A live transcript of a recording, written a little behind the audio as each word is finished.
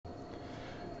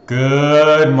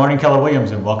Good morning, Keller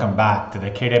Williams, and welcome back to the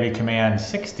KW Command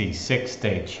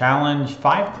 66-Day Challenge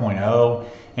 5.0,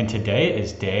 and today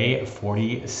is day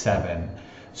 47.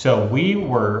 So we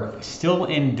were still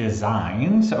in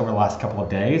designs over the last couple of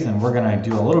days, and we're going to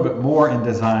do a little bit more in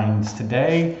designs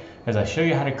today as I show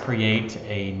you how to create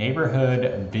a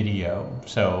neighborhood video.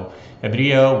 So a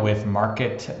video with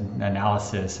market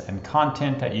analysis and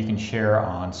content that you can share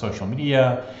on social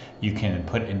media, you can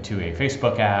put into a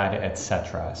Facebook ad,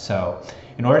 etc. So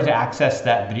in order to access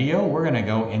that video, we're going to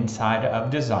go inside of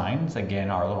designs,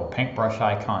 again our little paintbrush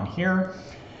icon here,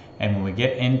 and when we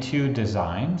get into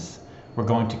designs, we're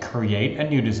going to create a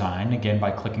new design, again by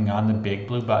clicking on the big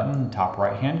blue button in the top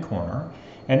right hand corner,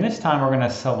 and this time we're going to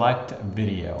select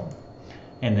video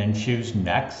and then choose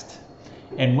next.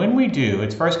 And when we do,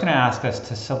 it's first going to ask us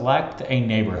to select a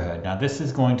neighborhood. Now this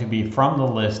is going to be from the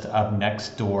list of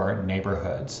next door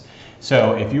neighborhoods.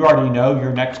 So if you already know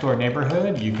your next door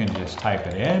neighborhood, you can just type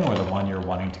it in, or the one you're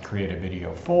wanting to create a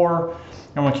video for.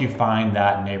 And once you find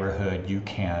that neighborhood, you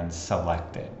can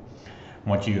select it.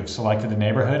 Once you have selected the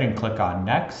neighborhood and click on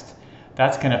next,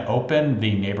 that's going to open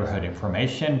the neighborhood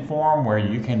information form where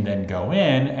you can then go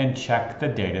in and check the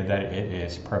data that it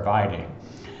is providing.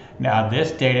 Now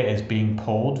this data is being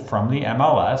pulled from the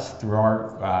MLS through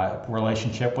our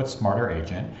relationship with Smarter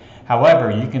Agent. However,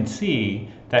 you can see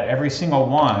that every single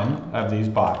one of these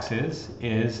boxes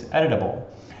is editable.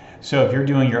 So if you're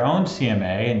doing your own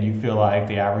CMA and you feel like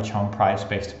the average home price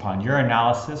based upon your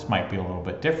analysis might be a little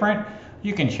bit different,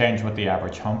 you can change what the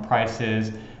average home price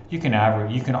is. You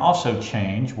can also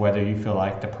change whether you feel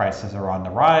like the prices are on the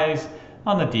rise,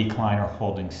 on the decline, or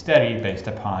holding steady based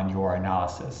upon your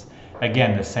analysis.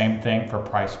 Again, the same thing for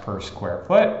price per square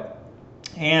foot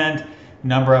and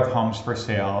number of homes for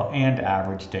sale and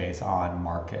average days on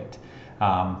market.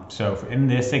 So in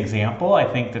this example, I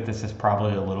think that this is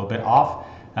probably a little bit off.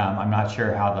 I'm not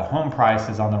sure how the home price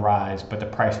is on the rise, but the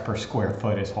price per square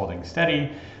foot is holding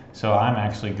steady. So I'm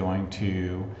actually going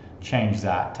to change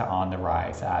that to on the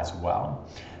rise as well.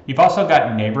 You've also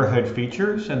got neighborhood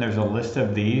features, and there's a list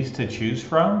of these to choose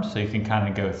from, so you can kind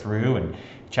of go through and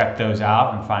check those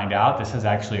out and find out. This is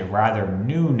actually a rather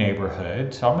new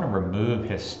neighborhood, so I'm going to remove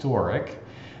historic,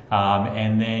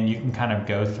 and then you can kind of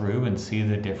go through and see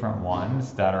the different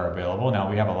ones that are available. Now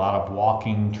we have a lot of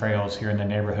walking trails here in the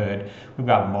neighborhood. We've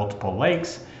got multiple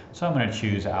lakes, so I'm going to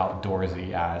choose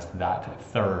outdoorsy as that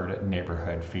third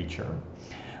neighborhood feature.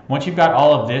 Once you've got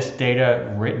all of this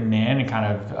data written in and kind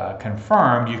of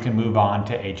confirmed, you can move on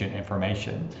to agent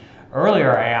information.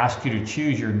 Earlier, I asked you to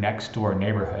choose your next door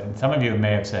neighborhood, and some of you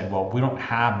may have said, well, we don't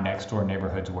have next door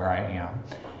neighborhoods where I am.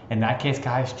 In that case,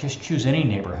 guys, just choose any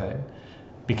neighborhood,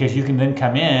 because you can then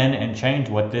come in and change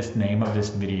what this name of this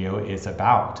video is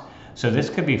about. So this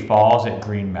could be Falls at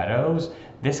Green Meadows.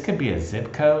 This could be a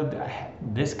zip code.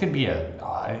 This could be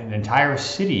an entire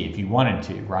city if you wanted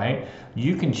to, right?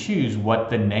 You can choose what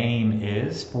the name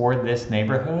is for this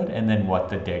neighborhood and then what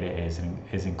the data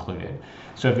is included.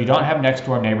 So if you don't have next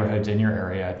door neighborhoods in your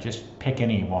area, just pick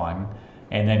any one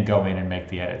and then go in and make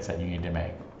the edits that you need to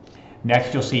make.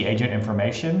 Next, you'll see agent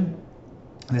information.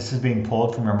 This is being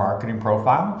pulled from your marketing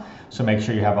profile, so make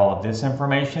sure you have all of this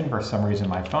information. For some reason,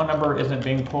 my phone number isn't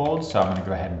being pulled, so I'm going to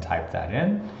go ahead and type that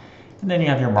in. And then you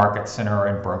have your market center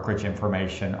and brokerage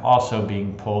information also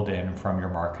being pulled in from your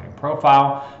marketing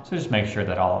profile. So just make sure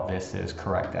that all of this is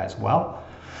correct as well.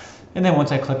 And then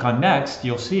once I click on next,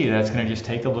 you'll see that it's going to just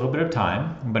take a little bit of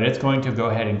time, but it's going to go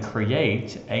ahead and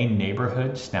create a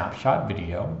neighborhood snapshot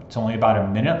video. It's only about a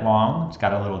minute long. It's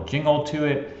got a little jingle to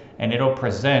it, and it'll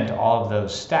present all of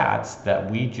those stats that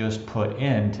we just put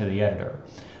into the editor.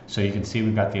 So you can see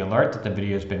we've got the alert that the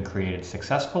video has been created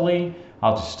successfully.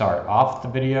 I'll just start off the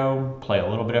video, play a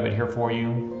little bit of it here for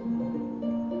you.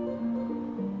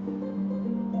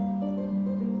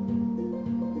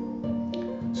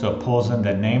 So it pulls in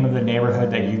the name of the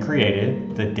neighborhood that you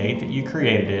created, the date that you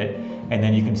created it, and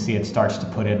then you can see it starts to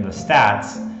put in the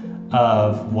stats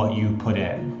of what you put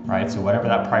in, right? So whatever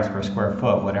that price per square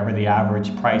foot, whatever the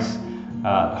average price,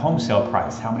 home sale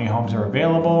price, how many homes are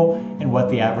available, and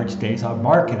what the average days on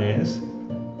market is.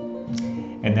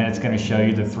 And then it's going to show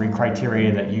you the 3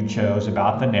 criteria that you chose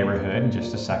about the neighborhood in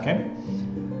just a second.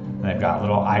 And they've got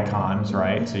little icons,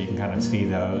 right? So you can kind of see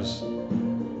those.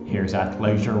 Here's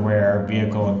athleisure wear,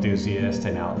 vehicle enthusiast,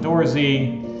 and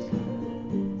outdoorsy.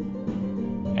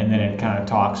 And then it kind of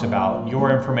talks about your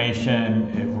information.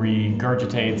 It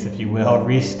regurgitates, if you will,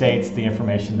 restates the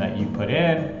information that you put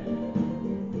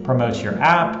in, promotes your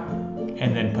app,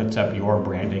 and then puts up your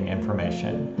branding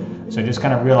information. So just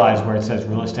kind of realize where it says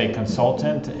real estate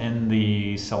consultant in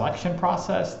the selection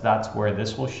process, that's where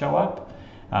this will show up.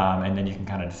 and then you can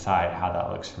kind of decide how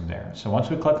that looks from there. So once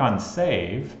we click on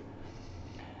save,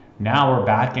 now we're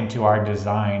back into our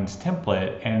designs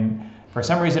template, and for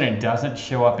some reason it doesn't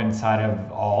show up inside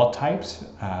of all types,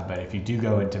 but if you do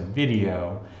go into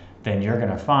video, then you're going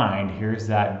to find here's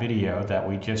that video that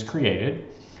we just created.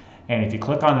 And if you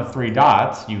click on the three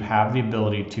dots, you have the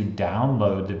ability to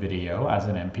download the video as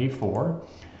an MP4.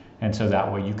 And so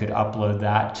that way you could upload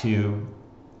that to,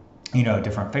 a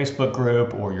different Facebook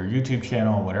group or your YouTube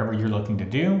channel, whatever you're looking to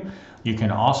do. You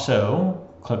can also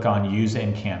click on use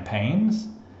in campaigns,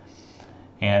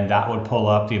 and that would pull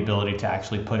up the ability to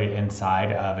actually put it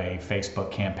inside of a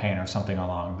Facebook campaign or something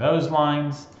along those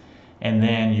lines. And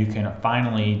then you can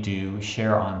finally do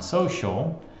share on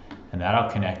social, and that'll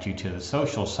connect you to the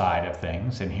social side of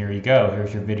things. And here you go,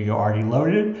 here's your video already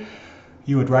loaded.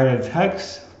 You would write a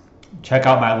text, check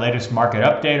out my latest market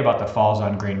update about the falls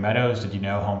on Green Meadows. Did you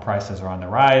know home prices are on the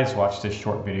rise? Watch this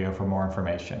short video for more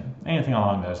information. Anything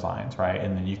along those lines, right?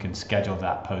 And then you can schedule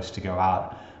that post to go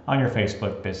out on your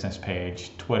Facebook business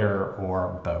page, Twitter,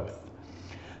 or both.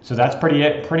 So that's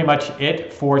pretty much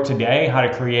it for today, how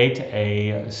to create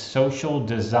a social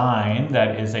design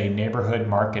that is a neighborhood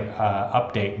market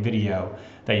update video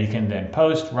that you can then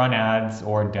post, run ads,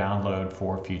 or download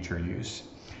for future use.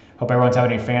 Hope everyone's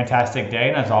having a fantastic day,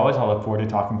 and as always, I'll look forward to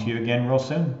talking to you again real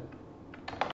soon.